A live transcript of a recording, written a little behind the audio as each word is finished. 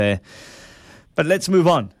there. But let's move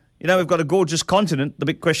on. You know, we've got a gorgeous continent. The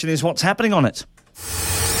big question is what's happening on it?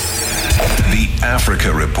 The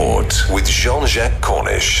Africa Report with Jean-Jacques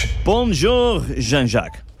Cornish. Bonjour,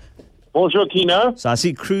 Jean-Jacques. Bonjour, Kino. So I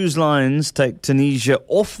see cruise lines take Tunisia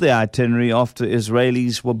off the itinerary after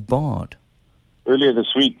Israelis were barred. Earlier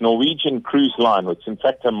this week, Norwegian Cruise Line, which is in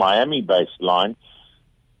fact a Miami-based line,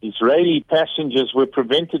 Israeli passengers were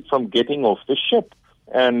prevented from getting off the ship.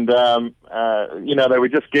 And, they were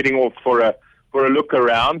just getting off for a look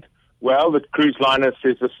around. Well, the cruise liner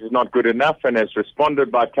says this is not good enough and has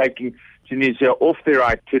responded by taking Tunisia off their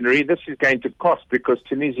itinerary. This is going to cost because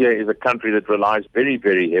Tunisia is a country that relies very,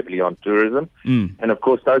 very heavily on tourism. And, of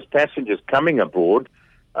course, those passengers coming aboard,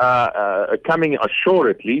 coming ashore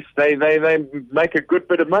at least, they make a good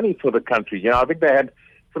bit of money for the country. You know, I think they had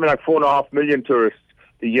something like 4.5 million tourists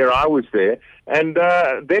the year I was there. And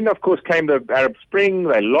then, of course, came the Arab Spring.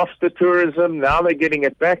 They lost the tourism. Now they're getting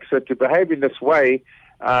it back. So to behave in this way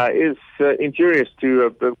is injurious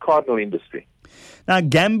to the cardinal industry. Now,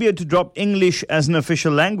 Gambia to drop English as an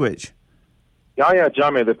official language. Yahya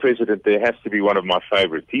Jammeh, the president there, has to be one of my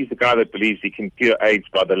favorites. He's the guy that believes he can cure AIDS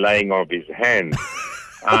by the laying of his hands.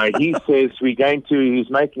 He says he's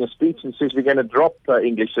making a speech and says we're going to drop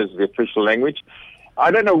English as the official language.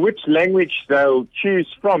 I don't know which language they'll choose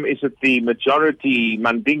from. Is it the majority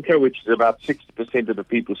Mandinka, which is about 60% of the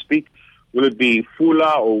people speak? Will it be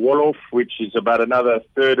Fula or Wolof, which is about another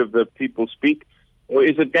third of the people speak? Or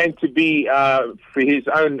is it going to be for his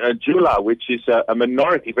own Jula, which is a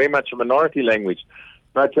minority, very much a minority language?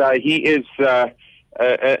 But he is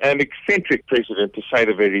an eccentric president, to say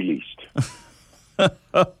the very least. You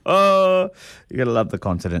gotta love the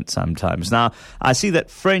continent sometimes. Now, I see that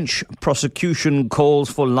French prosecution calls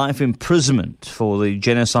for life imprisonment for the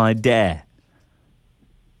genocide there.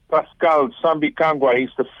 Pascal Sambikangwa,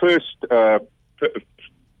 he's the first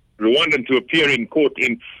Rwandan to appear in court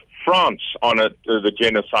in France on the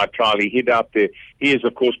genocide trial. He hid out there. He is,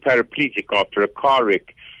 of course, paraplegic after a car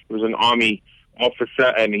wreck. He was an army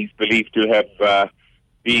officer, and he's believed to have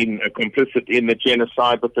been complicit in the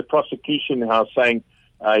genocide. But the prosecution now saying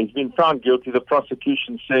he's been found guilty. The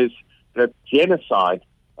prosecution says that genocide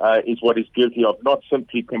is what he's guilty of, not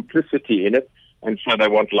simply complicity in it, and so they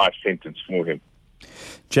want life sentence for him.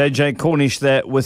 JJ Cornish there with